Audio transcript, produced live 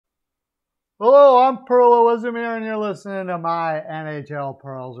Hello, I'm Pearl of Wisdom here, and you're listening to my NHL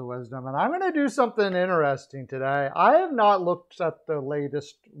Pearls of Wisdom. And I'm going to do something interesting today. I have not looked at the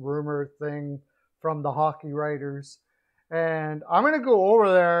latest rumor thing from the hockey writers, and I'm going to go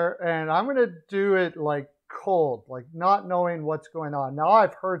over there and I'm going to do it like cold, like not knowing what's going on. Now,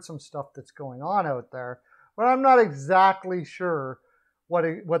 I've heard some stuff that's going on out there, but I'm not exactly sure what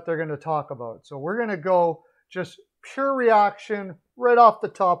they're going to talk about. So we're going to go just pure reaction right off the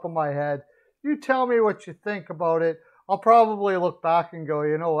top of my head. You tell me what you think about it. I'll probably look back and go,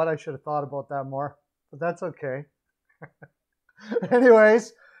 you know what, I should have thought about that more, but that's okay.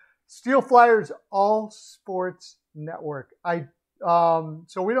 Anyways, Steel Flyers All Sports Network.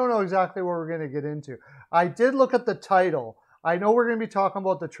 So we don't know exactly what we're going to get into. I did look at the title. I know we're going to be talking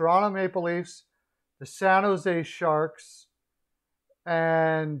about the Toronto Maple Leafs, the San Jose Sharks,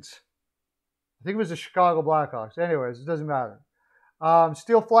 and I think it was the Chicago Blackhawks. Anyways, it doesn't matter.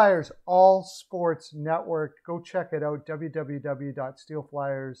 Steel Flyers All Sports Network. Go check it out,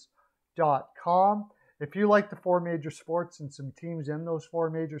 www.steelflyers.com. If you like the four major sports and some teams in those four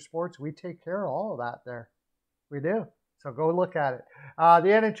major sports, we take care of all of that there. We do. So go look at it. The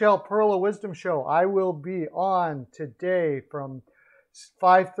NHL Pearl of Wisdom Show. I will be on today from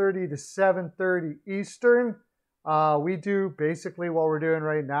 5:30 to 7:30 Eastern. We do basically what we're doing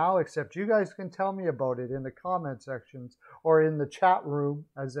right now, except you guys can tell me about it in the comment sections or in the chat room,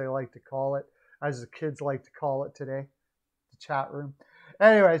 as they like to call it, as the kids like to call it today, the chat room.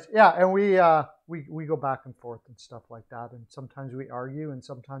 Anyways, yeah, and we go back and forth and stuff like that, and sometimes we argue, and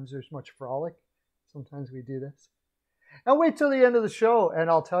sometimes there's much frolic. Sometimes we do this. And wait till the end of the show, and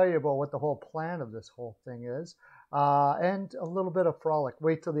I'll tell you about what the whole plan of this whole thing is, and a little bit of frolic.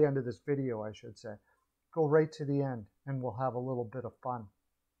 Wait till the end of this video, I should say. Go right to the end, and we'll have a little bit of fun.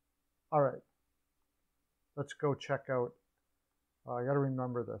 All right. Let's go check out. I got to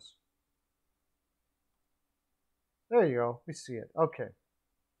remember this. There you go. We see it. Okay.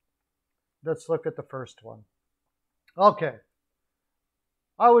 Let's look at the first one. Okay.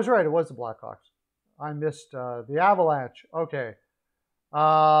 I was right. It was the Blackhawks. I missed the Avalanche. Okay.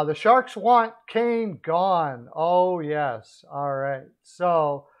 The Sharks want Kane gone. Oh, yes. All right.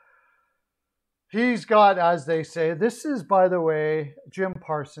 So he's got, as they say, this is, by the way, Jim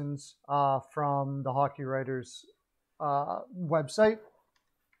Parsons from the Hockey Writers website.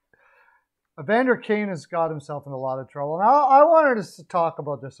 Evander Kane has got himself in a lot of trouble. Now, I wanted us to talk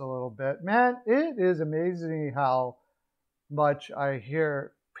about this a little bit. Man, it is amazing how much I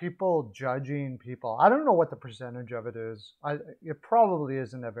hear people judging people. I don't know what the percentage of it is. It probably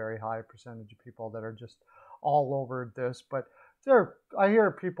isn't a very high percentage of people that are just all over this, but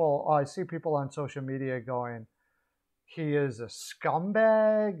I see people on social media going, he is a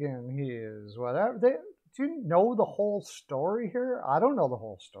scumbag and he is whatever. Do you know the whole story here? I don't know the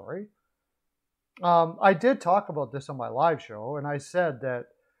whole story. I did talk about this on my live show, and I said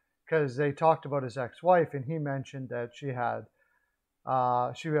that because they talked about his ex-wife, and he mentioned that she had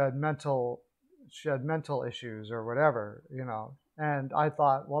mental issues or whatever, you know. And I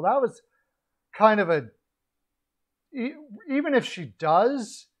thought, well, that was kind of even if she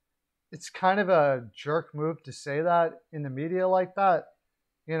does, it's kind of a jerk move to say that in the media like that.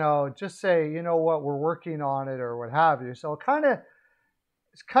 You know, just say, you know what, we're working on it or what have you. So it kind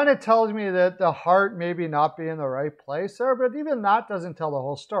of tells me that the heart maybe not be in the right place there, but even that doesn't tell the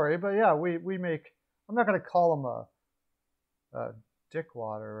whole story. But yeah, I'm not going to call him a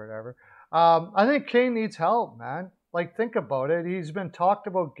dickwad or whatever. I think Kane needs help, man. Like, think about it. He's been talked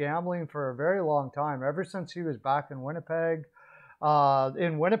about gambling for a very long time, ever since he was back in Winnipeg.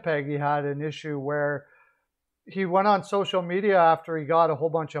 In Winnipeg, he had an issue where he went on social media after he got a whole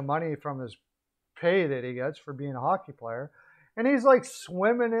bunch of money from his pay that he gets for being a hockey player. And he's like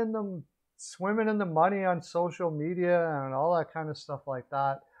swimming in the money on social media and all that kind of stuff like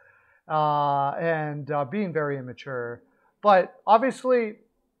that. And being very immature. But obviously,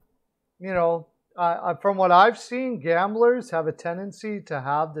 you know, from what I've seen, gamblers have a tendency to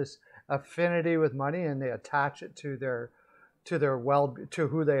have this affinity with money, and they attach it to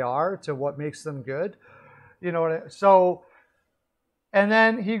who they are, to what makes them good. You know, so, and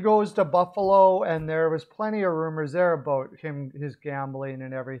then he goes to Buffalo, and there was plenty of rumors there about his gambling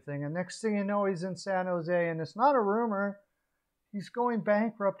and everything. And next thing you know, he's in San Jose, and it's not a rumor. He's going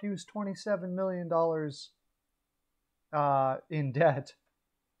bankrupt. He was $27 million in debt.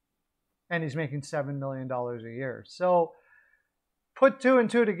 And he's making $7 million a year. So put two and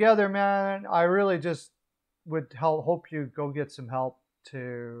two together, man. I really just would hope you go get some help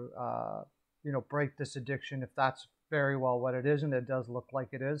to, break this addiction, if that's very well what it is, and it does look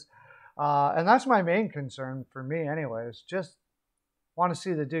like it is. And that's my main concern for me anyways. Just want to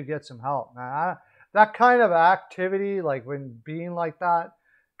see the dude get some help, man. That kind of activity, like when being like that,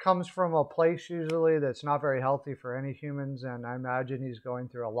 comes from a place usually that's not very healthy for any humans, and I imagine he's going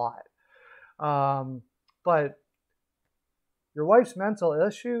through a lot. But your wife's mental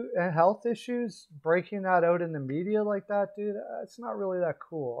issue and health issues, breaking that out in the media like that, dude, it's not really that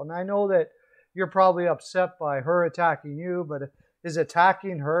cool. And I know that you're probably upset by her attacking you, but is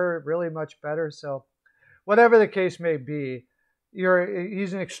attacking her really much better? So whatever the case may be,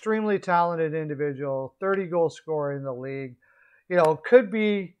 he's an extremely talented individual, 30 goal scorer in the league. You know, could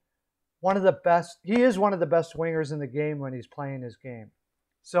be one of the best. He is one of the best wingers in the game when he's playing his game.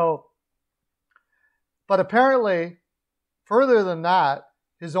 So, but apparently, further than that,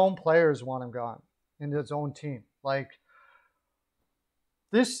 his own players want him gone in his own team. Like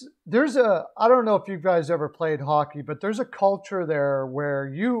this, I don't know if you guys ever played hockey, but there's a culture there where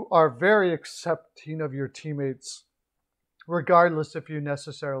you are very accepting of your teammates, regardless if you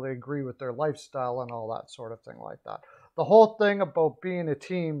necessarily agree with their lifestyle and all that sort of thing like that. The whole thing about being a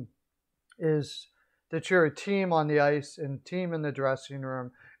team is that you're a team on the ice and team in the dressing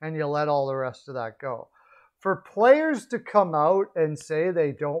room, and you let all the rest of that go. For players to come out and say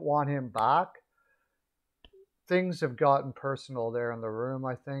they don't want him back, things have gotten personal there in the room,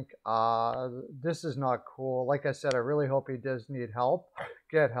 I think. This is not cool. Like I said, I really hope he does need help,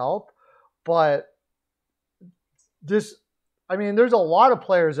 get help. But there's a lot of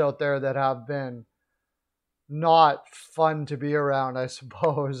players out there that have been not fun to be around, I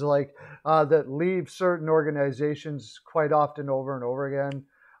suppose, like that leave certain organizations quite often over and over again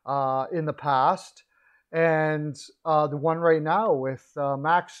in the past. And the one right now with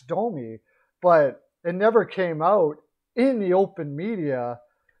Max Domi, but it never came out in the open media.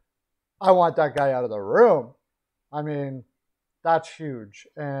 I want that guy out of the room. I mean, that's huge.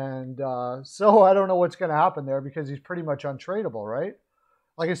 And so I don't know what's going to happen there because he's pretty much untradeable, right?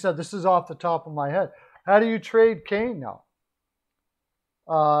 Like I said, this is off the top of my head. How do you trade Kane now?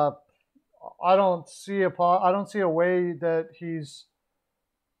 I don't see a way that he's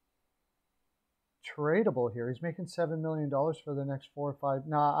tradable here. He's making $7 million for the next 4 or 5.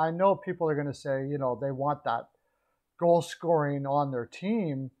 Now, I know people are going to say, you know, they want that goal scoring on their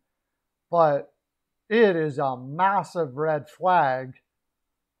team, but it is a massive red flag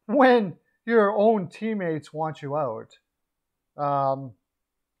when your own teammates want you out.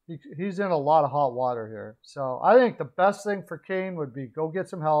 He's in a lot of hot water here. So I think the best thing for Kane would be go get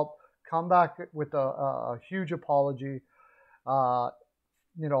some help, come back with a huge apology,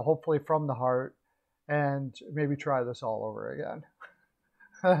 hopefully from the heart, and maybe try this all over again.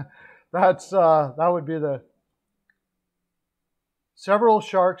 That would be the... Several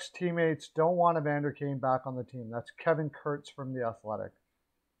Sharks teammates don't want Evander Kane back on the team. That's Kevin Kurtz from The Athletic.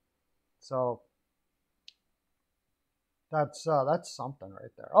 So that's something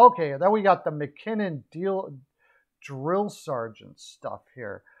right there. Okay, then we got the MacKinnon drill sergeant stuff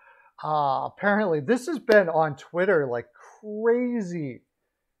here. Apparently, this has been on Twitter like crazy.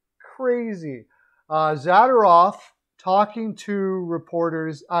 Zadorov talking to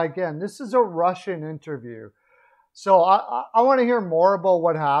reporters. Again, this is a Russian interview. So I want to hear more about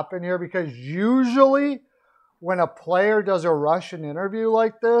what happened here, because usually when a player does a Russian interview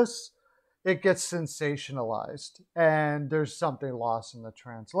like this, it gets sensationalized and there's something lost in the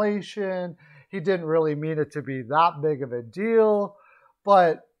translation. He didn't really mean it to be that big of a deal,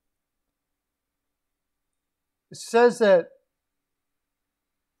 but it says that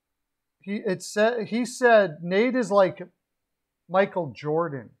he said Nate is like Michael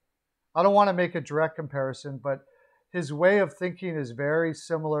Jordan. I don't want to make a direct comparison, but his way of thinking is very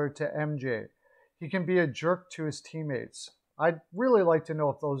similar to MJ. He can be a jerk to his teammates. I'd really like to know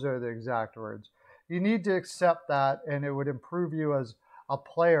if those are the exact words. You need to accept that, and it would improve you as a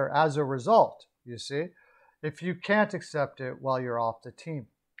player as a result, you see, if you can't accept it while you're off the team.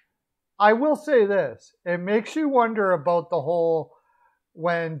 I will say this. It makes you wonder about the whole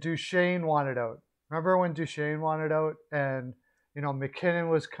when Duchesne wanted out. Remember when Duchesne wanted out and, MacKinnon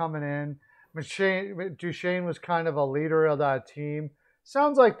was coming in? Duchesne was kind of a leader of that team.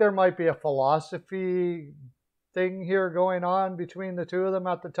 Sounds like there might be a philosophy thing here going on between the two of them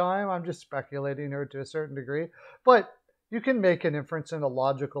at the time. I'm just speculating here to a certain degree. But you can make an inference and a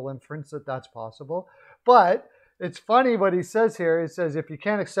logical inference that that's possible. But it's funny what he says here. He says, if you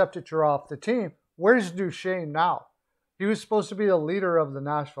can't accept it, you're off the team. Where's Duchesne now? He was supposed to be the leader of the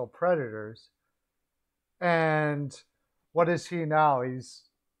Nashville Predators. And what is he now? He's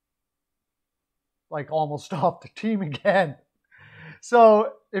like almost off the team again.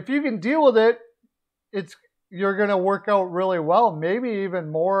 So if you can deal with it, you're going to work out really well, maybe even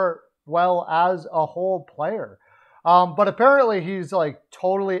more well as a whole player. But apparently he's like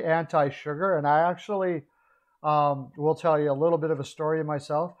totally anti-sugar, and I actually will tell you a little bit of a story of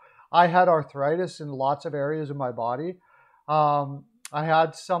myself. I had arthritis in lots of areas of my body. I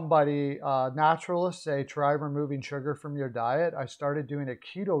had somebody, naturalist, say, try removing sugar from your diet. I started doing a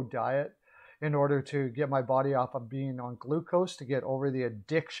keto diet in order to get my body off of being on glucose to get over the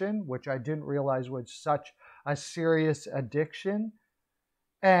addiction, which I didn't realize was such a serious addiction.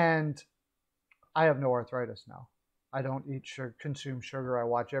 And I have no arthritis now. I don't eat sugar, consume sugar. I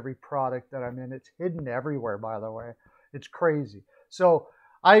watch every product that I'm in. It's hidden everywhere, by the way. It's crazy. So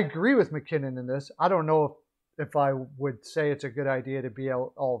I agree with MacKinnon in this. I don't know if I would say it's a good idea to be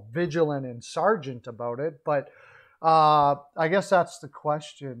all vigilant and sergeant about it, but I guess that's the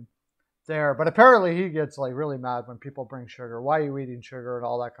question there. But apparently he gets like really mad when people bring sugar. Why are you eating sugar and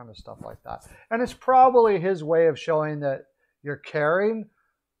all that kind of stuff like that? And it's probably his way of showing that you're caring,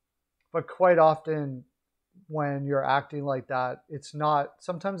 but quite often when you're acting like that,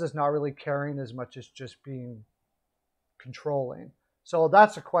 sometimes it's not really caring as much as just being controlling. So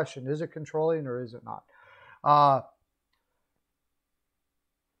that's a question. Is it controlling or is it not?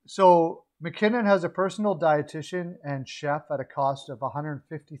 So MacKinnon has a personal dietitian and chef at a cost of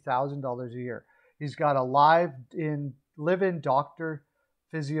 $150,000 a year. He's got a live-in doctor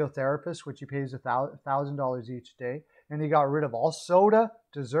physiotherapist, which he pays $1,000 each day. And he got rid of all soda,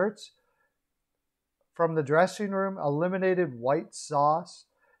 desserts from the dressing room, eliminated white sauce,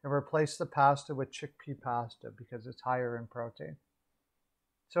 and replaced the pasta with chickpea pasta because it's higher in protein.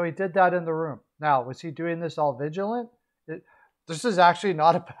 So he did that in the room. Now, was he doing this all vigilant? This is actually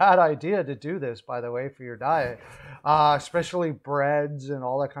not a bad idea to do this, by the way, for your diet, especially breads and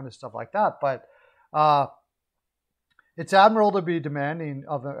all that kind of stuff like that. But it's admirable to be demanding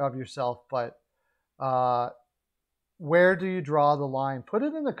of yourself, but where do you draw the line? Put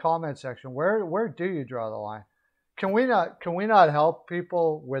it in the comment section. Where do you draw the line? Can we not help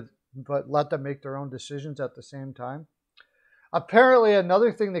people but let them make their own decisions at the same time? Apparently,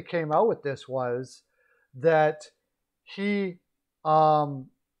 another thing that came out with this was that he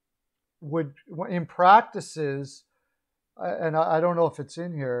would, in practices, and I don't know if it's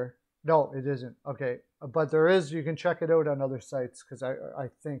in here. No, it isn't. Okay, but there is. You can check it out on other sites because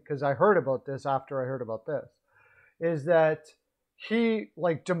I heard about this after I heard about this. Is that he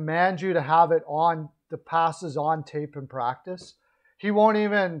like demands you to have it on the passes on tape in practice. He won't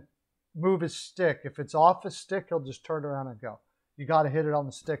even move his stick. If it's off his stick, he'll just turn around and go. You got to hit it on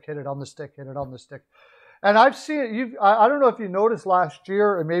the stick, hit it on the stick, hit it on the stick. And I've seen it. I don't know if you noticed last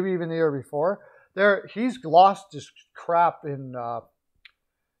year or maybe even the year before. He's lost his crap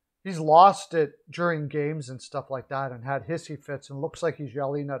he's lost it during games and stuff like that, and had hissy fits, and looks like he's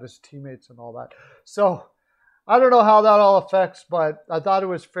yelling at his teammates and all that. So I don't know how that all affects, but I thought it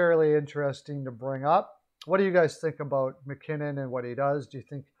was fairly interesting to bring up. What do you guys think about MacKinnon and what he does? Do you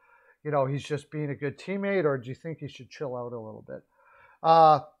think, he's just being a good teammate, or do you think he should chill out a little bit?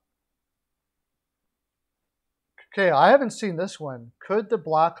 Okay, I haven't seen this one. Could the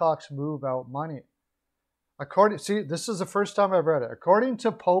Blackhawks move out money? This is the first time I've read it. According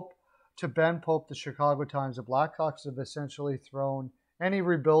to Ben Pope, the Chicago Times, the Blackhawks have essentially thrown any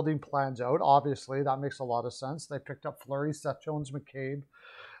rebuilding plans out. Obviously, that makes a lot of sense. They picked up Fleury, Seth Jones, McCabe.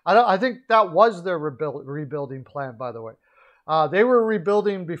 I think that was their rebuilding plan, by the way. They were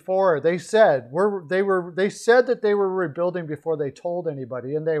rebuilding before. They said that they were rebuilding before they told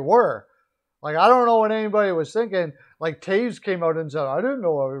anybody, and they were. Like, I don't know what anybody was thinking. Like, Taves came out and said, I didn't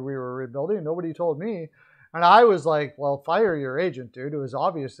know we were rebuilding. Nobody told me. And I was like, well, fire your agent, dude. It was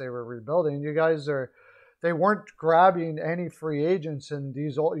obvious they were rebuilding. They weren't grabbing any free agents, and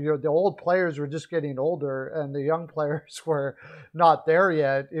the old players were just getting older, and the young players were not there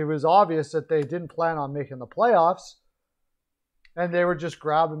yet. It was obvious that they didn't plan on making the playoffs, and they were just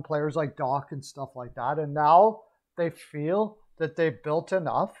grabbing players like Doc and stuff like that. And now they feel that they built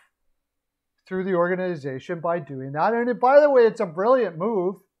enough through the organization by doing that. And by the way, it's a brilliant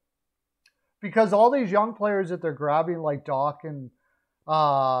move, because all these young players that they're grabbing, like Doc and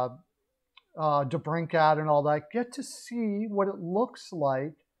DeBrincat and all that, get to see what it looks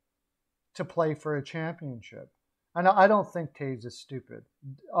like to play for a championship. And I don't think Taves is stupid.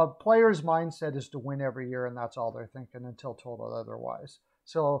 A player's mindset is to win every year, and that's all they're thinking until told otherwise.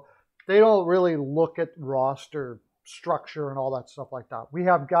 So they don't really look at roster structure and all that stuff like that. We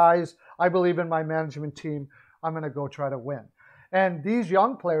have guys. I believe in my management team. I'm going to go try to win. And these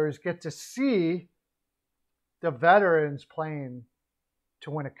young players get to see the veterans playing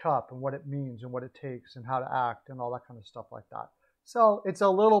to win a cup and what it means and what it takes and how to act and all that kind of stuff like that. So it's a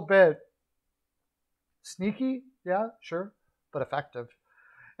little bit sneaky, yeah, sure, but effective.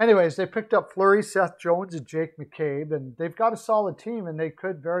 Anyways, they picked up Fleury, Seth Jones, and Jake McCabe, and they've got a solid team, and they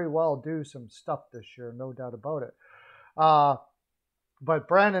could very well do some stuff this year, no doubt about it. But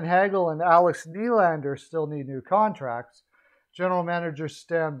Brandon Hagel and Alex Nylander still need new contracts. General manager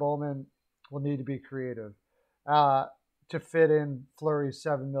Stan Bowman will need to be creative to fit in Fleury's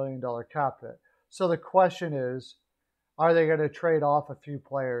 $7 million cap hit. So the question is, are they going to trade off a few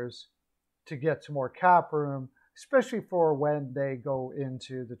players to get some more cap room, especially for when they go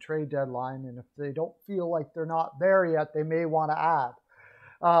into the trade deadline? And if they don't feel like they're not there yet, they may want to add.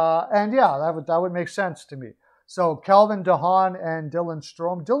 And yeah, that would make sense to me. So Calvin DeHaan and Dylan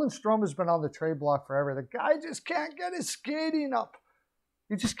Strome. Dylan Strome has been on the trade block forever. The guy just can't get his skating up.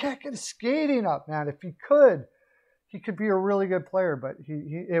 He just can't get his skating up, man. If he could be a really good player. But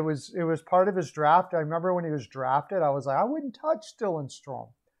it was part of his draft. I remember when he was drafted, I was like, I wouldn't touch Dylan Strome.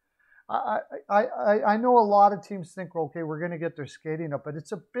 I know a lot of teams think, well, okay, we're going to get their skating up, but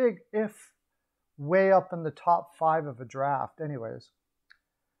it's a big if way up in the top 5 of a draft. Anyways.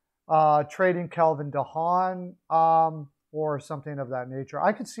 Trading Calvin DeHaan or something of that nature.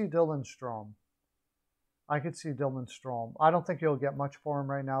 I could see Dylan Strome. I don't think you'll get much for him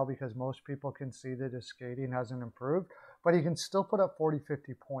right now because most people can see that his skating hasn't improved, but he can still put up 40,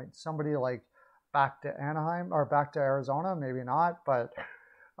 50 points. Somebody like back to Anaheim or back to Arizona, maybe not, but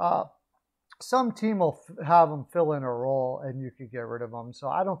some team will have him fill in a role and you could get rid of him. So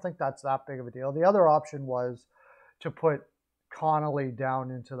I don't think that's that big of a deal. The other option was to put Connolly down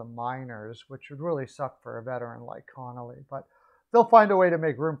into the minors, which would really suck for a veteran like Connolly, but they'll find a way to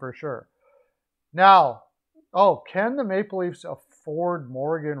make room for sure. Now, can the Maple Leafs afford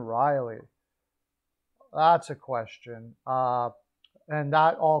Morgan Rielly? That's a question. And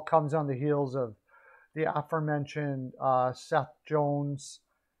that all comes on the heels of the aforementioned Seth Jones,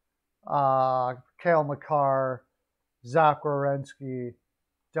 Cale Makar, Zach Werenski,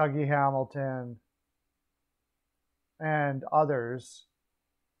 Dougie Hamilton, and others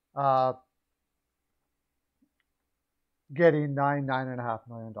getting $9.5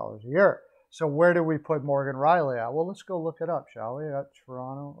 million a year. So where do we put Morgan Rielly at? Well, let's go look it up, shall we? At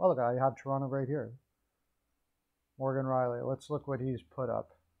Toronto. Oh, look, I have Toronto right here. Morgan Rielly. Let's look what he's put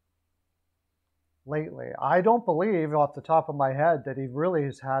up lately. I don't believe, off the top of my head, that he really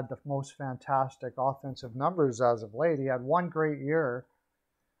has had the most fantastic offensive numbers as of late. He had one great year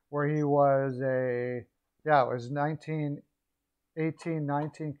where he was it was 19, 18,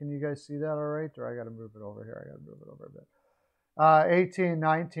 19. Can you guys see that all right? Or I got to move it over here. I got to move it over a bit. 18,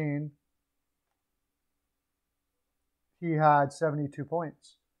 19, he had 72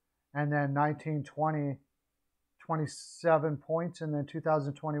 points. And then 19, 20, 27 points. And then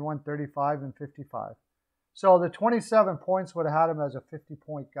 2021, 35 and 55. So the 27 points would have had him as a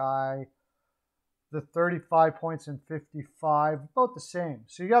 50-point guy. The 35 points and 55, about the same.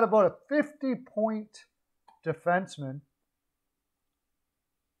 So you got about a 50-point defenseman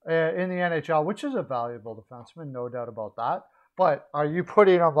in the NHL, which is a valuable defenseman, no doubt about that. But are you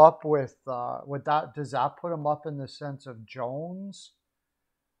putting him up with that? Does that put him up in the sense of Jones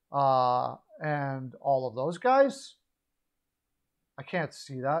and all of those guys? I can't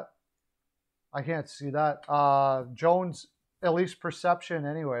see that. Jones, at least perception,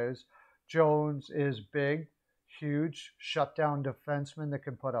 anyways. Jones is big, huge, shutdown defenseman that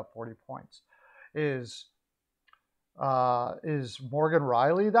can put up 40 points. Is Morgan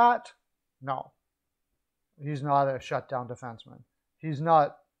Rielly that? No. He's not a shutdown defenseman. He's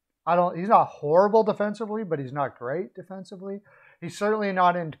not horrible defensively, but he's not great defensively. He's certainly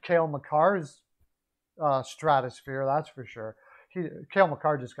not in Cale Makar's stratosphere, that's for sure. Cale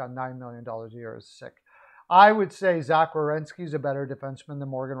Makar just got $9 million a year. Is sick. I would say Zach Werenski's a better defenseman than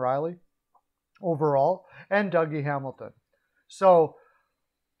Morgan Rielly overall, and Dougie Hamilton. So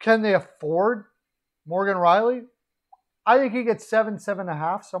can they afford Morgan Rielly? I think he gets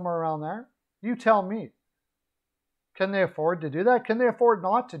 7.5, somewhere around there. You tell me. Can they afford to do that? Can they afford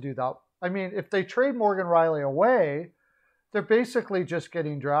not to do that? I mean, if they trade Morgan Rielly away, they're basically just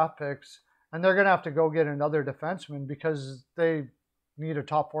getting draft picks, and they're going to have to go get another defenseman because they need a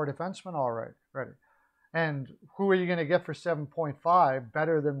top 4 defenseman already. And who are you going to get for 7.5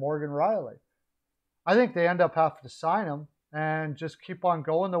 better than Morgan Rielly? I think they end up having to sign him and just keep on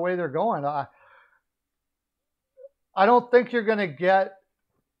going the way they're going. I don't think you're going to get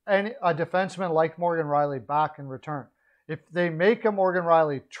a defenseman like Morgan Rielly back in return. If they make a Morgan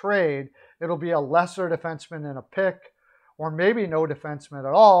Rielly trade, it'll be a lesser defenseman and a pick, or maybe no defenseman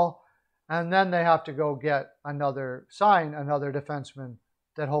at all, and then they have to go sign another defenseman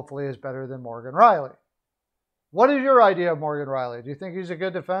that hopefully is better than Morgan Rielly. What is your idea of Morgan Rielly? Do you think he's a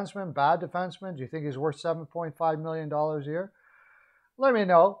good defenseman, bad defenseman? Do you think he's worth $7.5 million a year? let me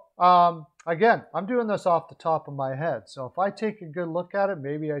know. Again, I'm doing this off the top of my head. So if I take a good look at it,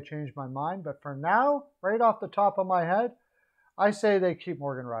 maybe I change my mind. But for now, right off the top of my head, I say they keep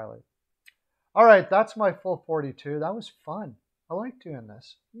Morgan Rielly. All right, that's my full 42. That was fun. I like doing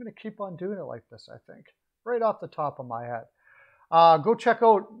this. I'm going to keep on doing it like this, I think. Right off the top of my head. Go check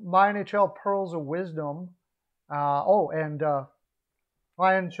out My NHL Pearls of Wisdom. My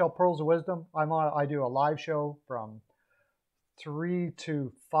NHL Pearls of Wisdom. I do a live show from 3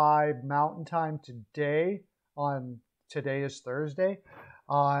 to 5 Mountain Time today. Today is Thursday.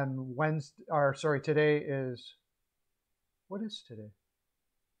 On Wednesday, or sorry, today is, what is today?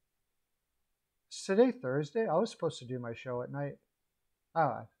 Is today Thursday? I was supposed to do my show at night.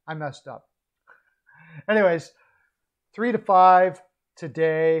 Oh, I messed up. Anyways, 3 to 5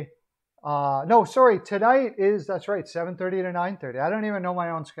 today. No, sorry, tonight is, that's right, 7:30 to 9:30. I don't even know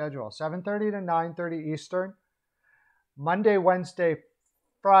my own schedule. 7:30 to 9:30 Eastern. Monday, Wednesday,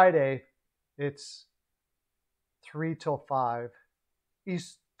 Friday, it's 3 till 5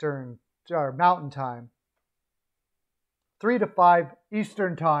 Eastern, or Mountain Time. 3 to 5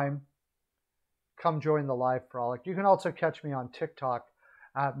 Eastern Time. Come join the live frolic. You can also catch me on TikTok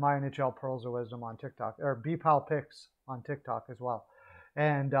at My NHL Pearls of Wisdom on TikTok, or BPAL Picks on TikTok as well.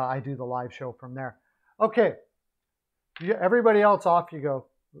 And I do the live show from there. Okay, everybody else, off you go.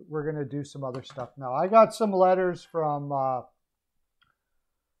 We're going to do some other stuff now. I got some letters from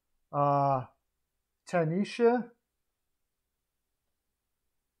Tanisha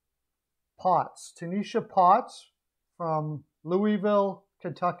Potts. Tanisha Potts from Louisville,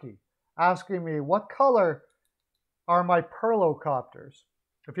 Kentucky, asking me, what color are my Perlocopters?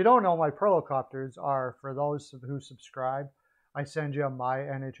 If you don't know, my Perlocopters are, for those who subscribe, I send you my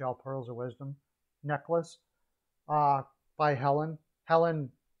NHL Pearls of Wisdom necklace by Helen.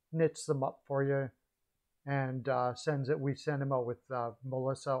 Helen knits them up for you and sends it. We send them out with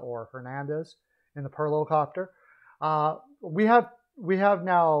Melissa or Hernandez in the Perlocopter. We have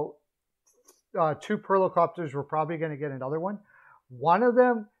now 2 Perlocopters. We're probably going to get another one. One of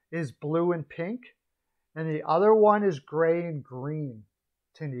them is blue and pink, and the other one is gray and green.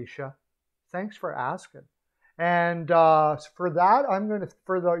 Tanisha, thanks for asking. And for that, I'm going to,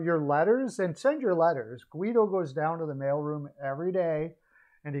 your letters, and send your letters. Guido goes down to the mailroom every day,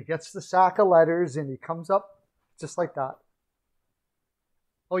 and he gets the sack of letters, and he comes up just like that.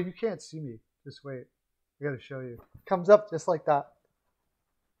 Oh, you can't see me. Just wait. I got to show you. Comes up just like that.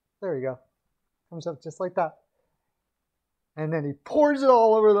 There you go. Comes up just like that. And then he pours it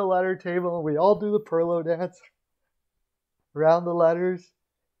all over the letter table, and we all do the Perlo dance around the letters.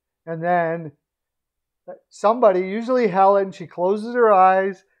 And then somebody, usually Helen, she closes her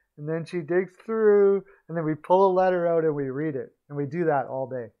eyes, and then she digs through, and then we pull a letter out and we read it. And we do that all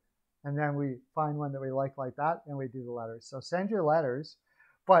day. And then we find one that we like that, and we do the letters. So send your letters.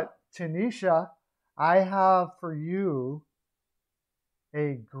 But Tanisha, I have for you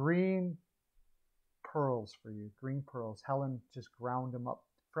a green pearls for you. Green pearls. Helen just ground them up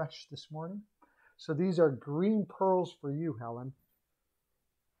fresh this morning. So these are green pearls for you, Helen.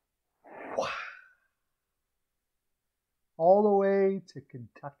 All the way to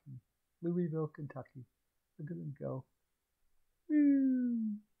Kentucky, Louisville, Kentucky. Look at them go.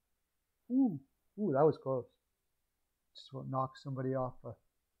 Ooh, that was close. Just about knocked somebody off a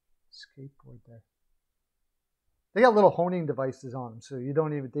skateboard there. They got little honing devices on them, so you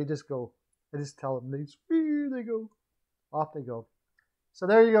don't even, they just go, I just tell them, they go, off they go. So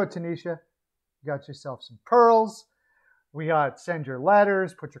there you go, Tanisha. You got yourself some pearls. We got send your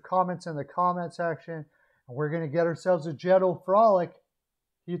letters, put your comments in the comment section. And we're going to get ourselves a Jetto Frolic.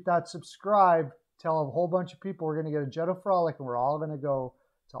 Hit that subscribe. Tell a whole bunch of people we're going to get a Jetto Frolic, and we're all going to go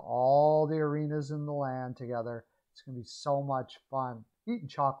to all the arenas in the land together. It's going to be so much fun. Eating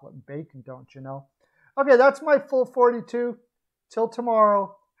chocolate and bacon, don't you know? Okay, that's my full 42. Till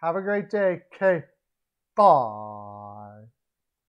tomorrow. Have a great day. Okay, bye.